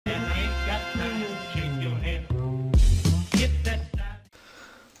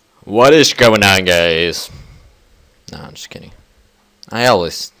What is going on, guys? No, I'm just kidding. I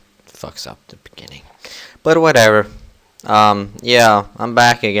always fucks up the beginning. But whatever. Yeah, I'm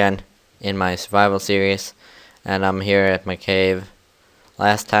back again in my survival series. And I'm here at my cave.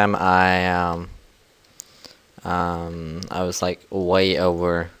 Last time I was like way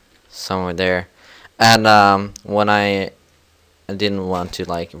over somewhere there. And when I didn't want to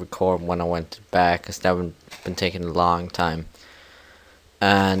like record when I went back, because that would been taking a long time.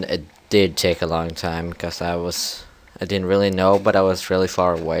 And it did take a long time because I didn't really know, but I was really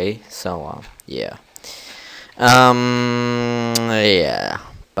far away. So yeah. Yeah.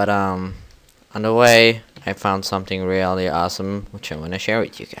 But on the way, I found something really awesome, which I want to share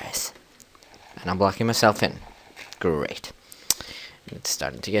with you guys. And I'm blocking myself in. Great. It's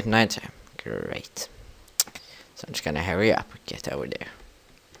starting to get nighttime. Great. So I'm just gonna hurry up, get over there.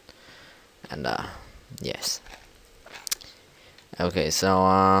 And yes. Okay, so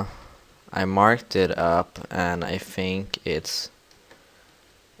I marked it up, and I think it's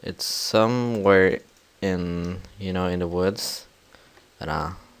somewhere in in the woods, but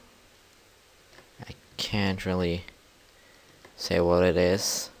I can't really say what it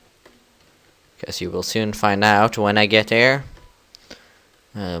is, because you will soon find out when I get there.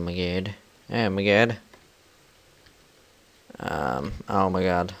 Oh my god! Oh my god! Oh my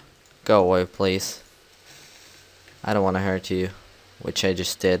god! Go away, please. I don't want to hurt you, which I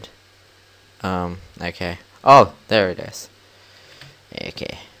just did. Okay. Oh, there it is.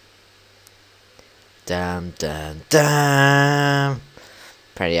 Okay. Dum dum dum.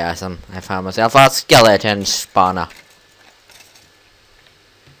 Pretty awesome. I found myself a skeleton spawner.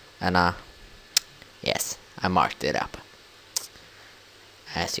 And yes, I marked it up.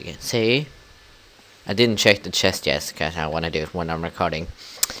 As you can see, I didn't check the chest yet because I want to do it when I'm recording.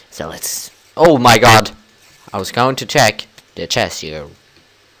 So let's. Oh my god! I was going to check the chest, you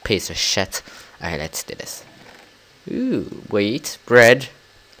piece of shit. Alright, let's do this. Ooh, wheat, bread,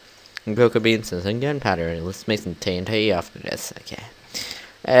 and cocoa beans and some gunpowder. Let's make some TNT after this. Okay.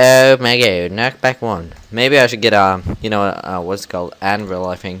 Oh my god, knockback one. Maybe I should get what's it called? Anvil,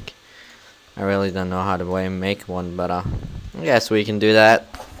 I think. I really don't know how to make one, but I guess we can do that.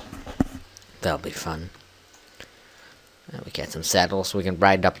 That'll be fun. And we get some saddles, we can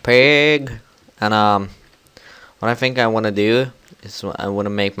ride the pig. And what I think I want to do is I want to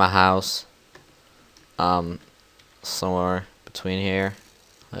make my house somewhere between here.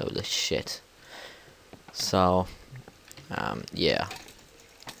 Holy shit. So yeah,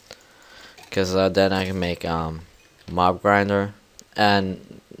 because then I can make mob grinder,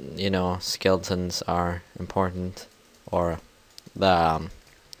 and skeletons are important, or the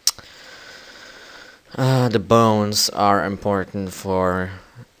bones are important for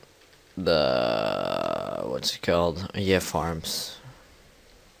the what's it called? Yeah, farms.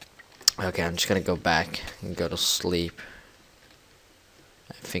 Okay, I'm just gonna go back and go to sleep.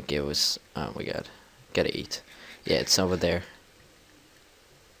 I think it was. Oh my god, gotta eat. Yeah, it's over there.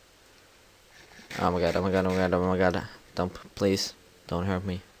 Oh my god! Oh my god! Oh my god! Oh my god! Don't, please, don't hurt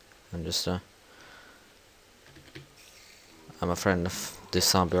me. I'm just I'm a friend of this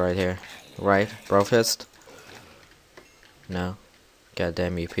zombie right here. Right, bro fist? No. God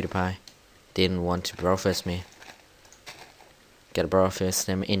damn you, PewDiePie. Didn't want to bro fist me. Gotta bro fist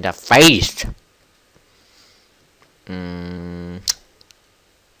him in the face! I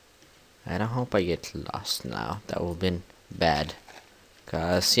don't hope I get lost now. That would've been bad.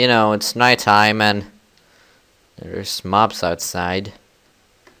 Cause, it's nighttime and there's mobs outside.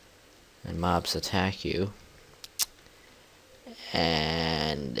 And mobs attack you.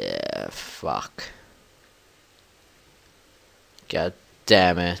 And, fuck. God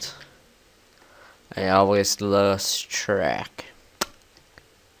damn it. I always lost track.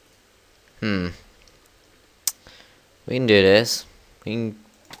 We can do this. We can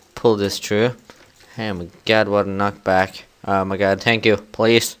pull this through. Oh my god, what a knockback. Oh my god, thank you.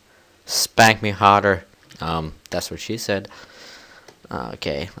 Please spank me harder. That's what she said.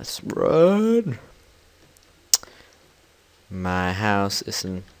 Okay, let's run. My house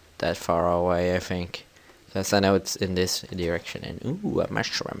isn't that far away, I think. Because I know it's in this direction. And ooh, a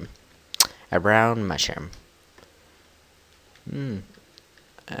mushroom. A brown mushroom.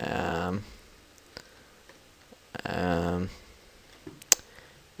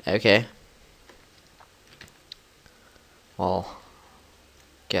 Okay. Well,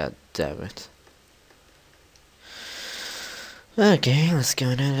 god damn it. Okay, let's go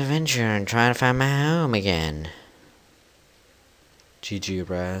on an adventure and try to find my home again. GG,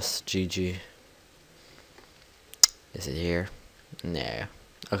 Brass. GG. Is it here? No.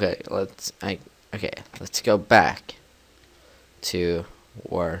 Okay, let's go back to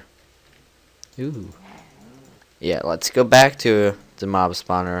where Ooh. Yeah, let's go back to the mob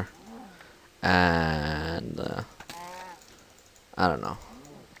spawner. And, I don't know.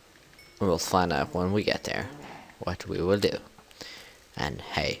 We'll find out when we get there what we will do. And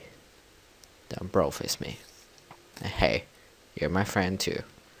hey, don't bro-face me. And hey, you're my friend too.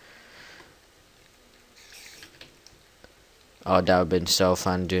 Oh, that would have been so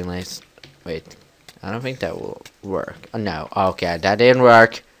fun doing this. Wait, I don't think that will work. Oh, no, okay, that didn't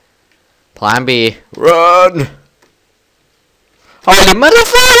work. Plan B, run! Holy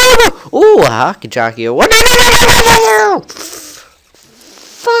motherfucker! Ooh, hockey jockey. What?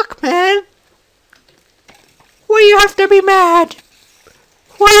 Fuck, man. Why you have to be mad?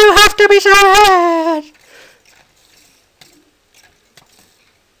 Why you have to be so mad?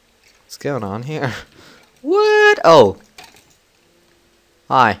 What's going on here? What? Oh.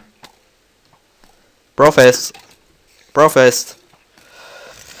 Hi. Brofist. Brofist.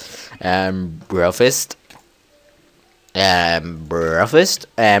 Brofist. Brofist.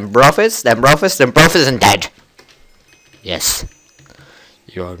 Brofist. Brofist and dead. Yes.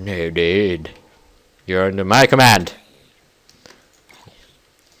 You're now dead. You're under my command.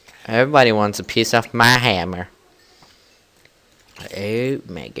 Everybody wants a piece of my hammer. Oh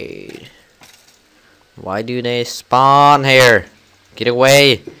my god. Why do they spawn here? Get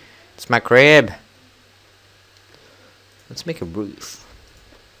away. It's my crib. Let's make a roof.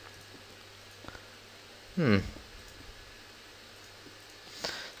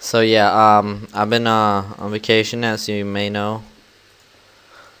 So yeah, I've been on vacation, as you may know.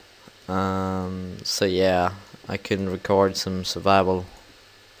 So yeah, I couldn't record some survival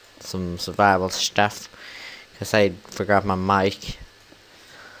stuff because I forgot my mic.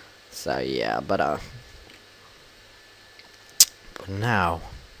 So yeah, but now,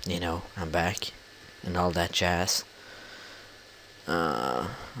 you know, I'm back and all that jazz. I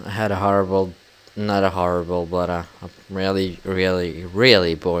had a horrible, not a horrible, but a really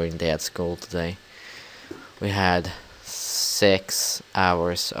boring day at school today. We had 6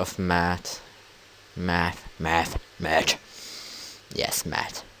 hours of math. Yes,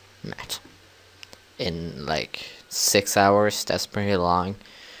 math. In like 6 hours, that's pretty long.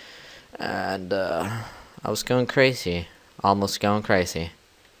 And I was going crazy, almost going crazy.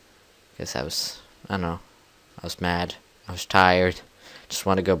 Because I don't know, I was mad, I was tired, just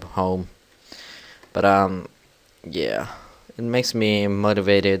want to go home. But yeah, it makes me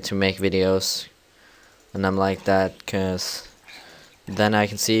motivated to make videos. And I'm like that because then I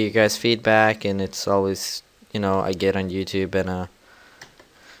can see you guys' feedback, and it's always, you know, I get on YouTube and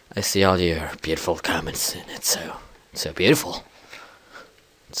I see all your beautiful comments, and it's so beautiful.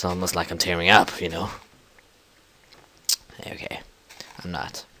 It's almost like I'm tearing up, you know. Okay, I'm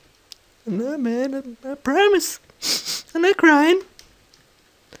not. I'm not, man. I promise. I'm not crying.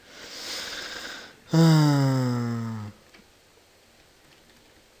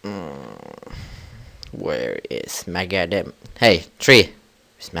 Where is my goddamn... Hey, tree!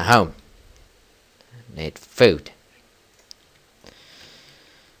 It's my home. I need food.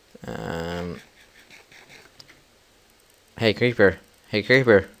 Hey, creeper. Hey,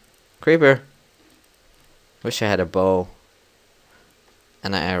 creeper. Creeper! Wish I had a bow.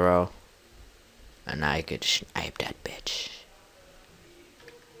 And an arrow. And I could snipe that bitch.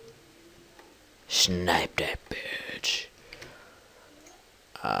 Snipe that bitch.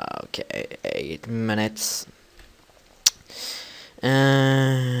 Okay, 8 minutes.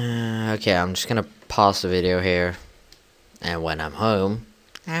 Okay, I'm just gonna pause the video here. And when I'm home,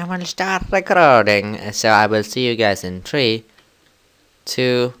 I will start recording. So I will see you guys in 3,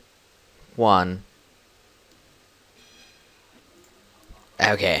 2, 1.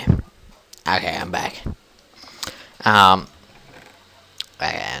 Okay, I'm back. Okay,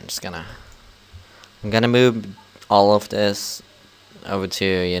 I'm gonna move all of this over to,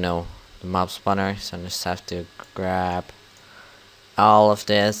 you know, the mob spawner. So I just have to grab all of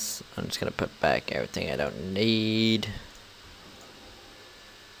this. I'm just gonna put back everything I don't need.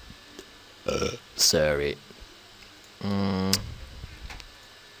 Sorry.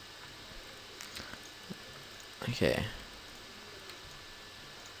 Okay.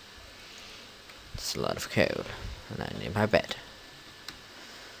 It's a lot of code, and I need my bed.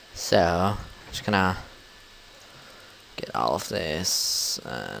 So, I'm just gonna get all of this,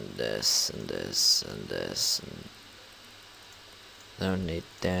 and this, and this, and this, and don't need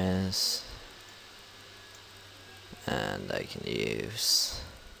this. And I can use...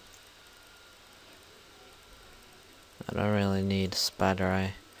 I don't really need spider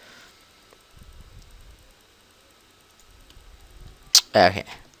eye. Okay.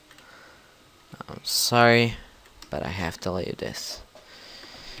 I'm sorry, but I have to leave this.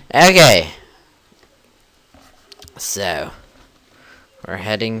 Okay. So we're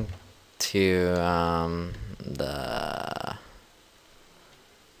heading to the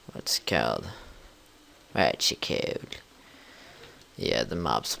what's it called? What's it called? Yeah, the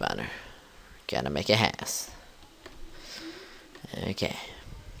mob spawner. Gotta make a house. Okay,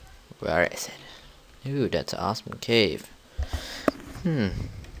 where is it? Ooh, that's an awesome cave.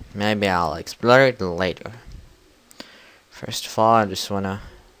 Maybe I'll explore it later. First of all, I just wanna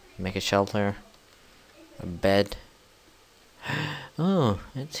make a shelter, a bed. Oh,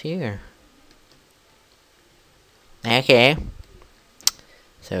 it's here. Okay.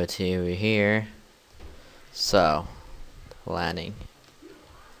 So it's over here. So, landing.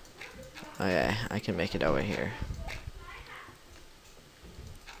 Okay, I can make it over here.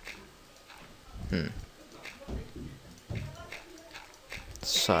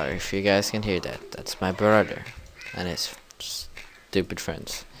 Sorry if you guys can hear that. That's my brother and his stupid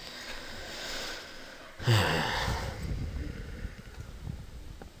friends.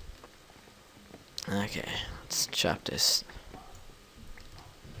 Okay, let's chop this.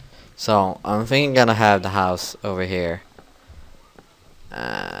 So, I'm thinking gonna have the house over here.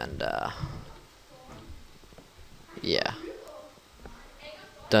 And, yeah.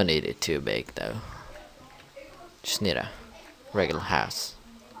 Don't need it too big, though. Just need a regular house.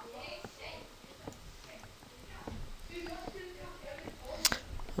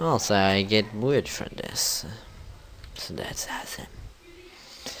 Also, I get wood from this. So that's awesome.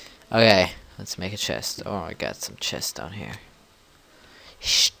 Okay, let's make a chest. Oh, I got some chests down here.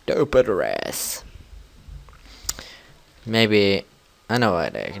 Stupid ass. Maybe I know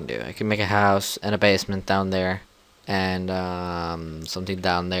what I can do. I can make a house and a basement down there, and something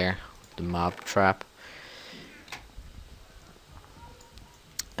down there, the mob trap.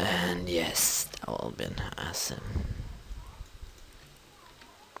 And yes, that will have been awesome.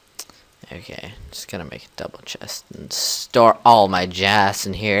 Okay, just gonna make a double chest and store all my jazz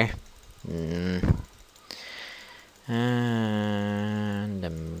in here. And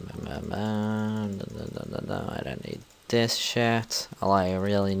I don't need this shit. All I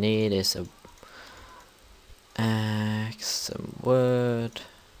really need is a axe, some wood,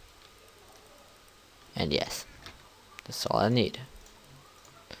 and yes, that's all I need.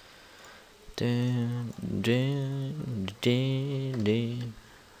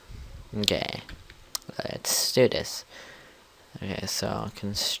 Okay, let's do this. Okay, so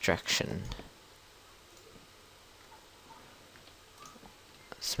construction.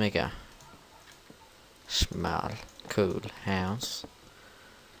 Let's make a small, cool house.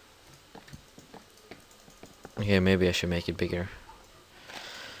 Okay, maybe I should make it bigger.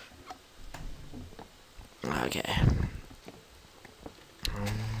 Okay.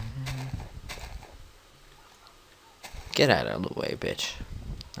 Get out of the way, bitch.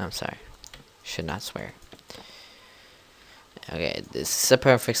 I'm sorry. Should not swear. Okay, this is a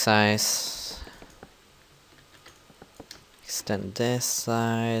perfect size. Extend this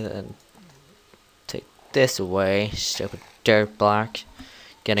side and take this away. Stupid dirt block.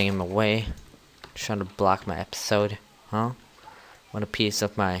 Getting in my way. Trying to block my episode. Huh? Want a piece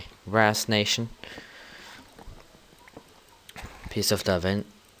of my Ras Nation? Piece of the event?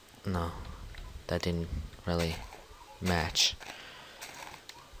 No. That didn't really match.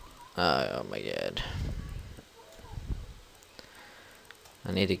 Oh my god.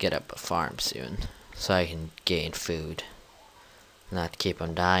 I need to get up a farm soon so I can gain food. Not keep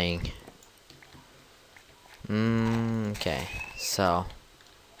on dying. Okay, so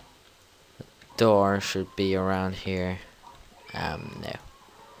the door should be around here. No.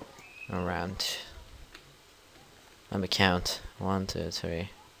 Around. Let me count. 1, 2, 3,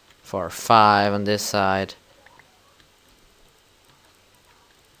 4, 5 on this side.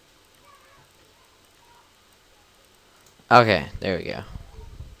 Okay, there we go.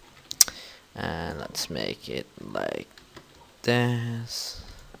 And let's make it like this.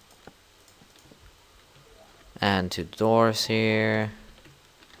 And 2 doors here.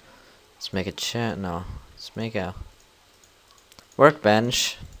 Let's make a chair. No, let's make a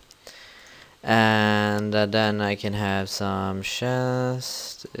workbench. And then I can have some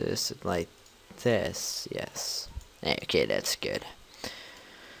chests. Is it like this? Yes. Okay, that's good.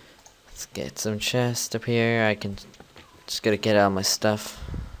 Let's get some chests up here. I can just gotta get out my stuff.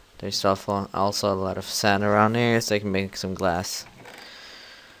 There's also a lot of sand around here, so I can make some glass.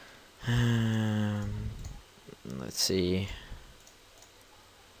 Let's see.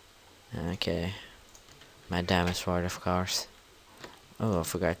 Okay. My damage sword, of course. Oh, I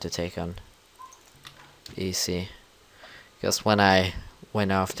forgot to take on easy. Because when I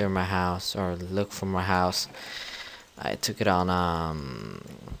went after my house, or looked for my house, I took it on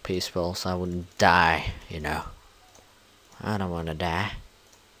peaceful, so I wouldn't die, you know. I don't wanna die.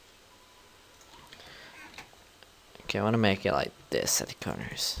 Okay, I wanna make it like this at the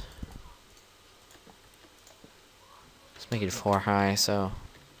corners. Let's make it 4 high so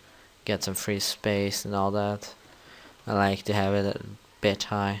get some free space and all that. I like to have it a bit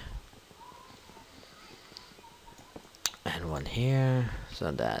high. And one here,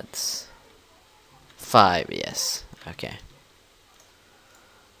 so that's 5, yes. Okay.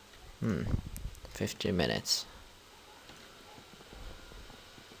 50 minutes.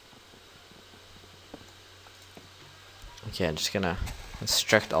 Okay, I'm just gonna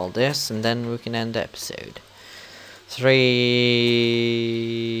extract all this and then we can end the episode.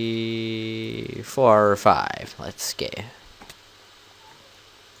 3, 4, 5. Let's go.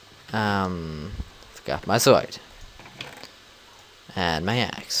 Forgot my sword. And my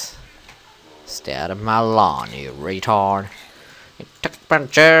axe. Stay out of my lawn, you retard. You took my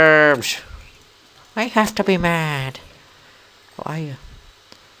germs. I have to be mad. Why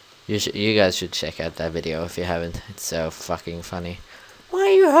you guys should check out that video if you haven't. It's so fucking funny. Why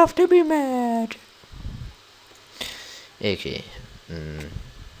you have to be mad? Okay.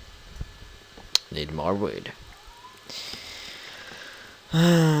 Need more wood.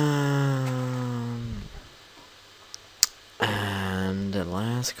 And the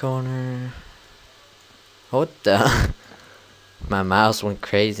last corner. What the? My mouse went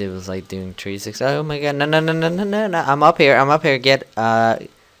crazy. It was like doing 360. Oh my god! No! No! I'm up here. Get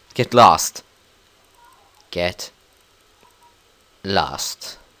lost. Get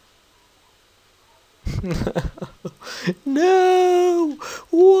lost. No!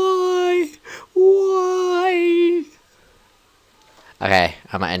 Why? Okay,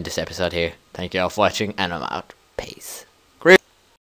 I'm gonna end this episode here. Thank you all for watching, and I'm out. Peace.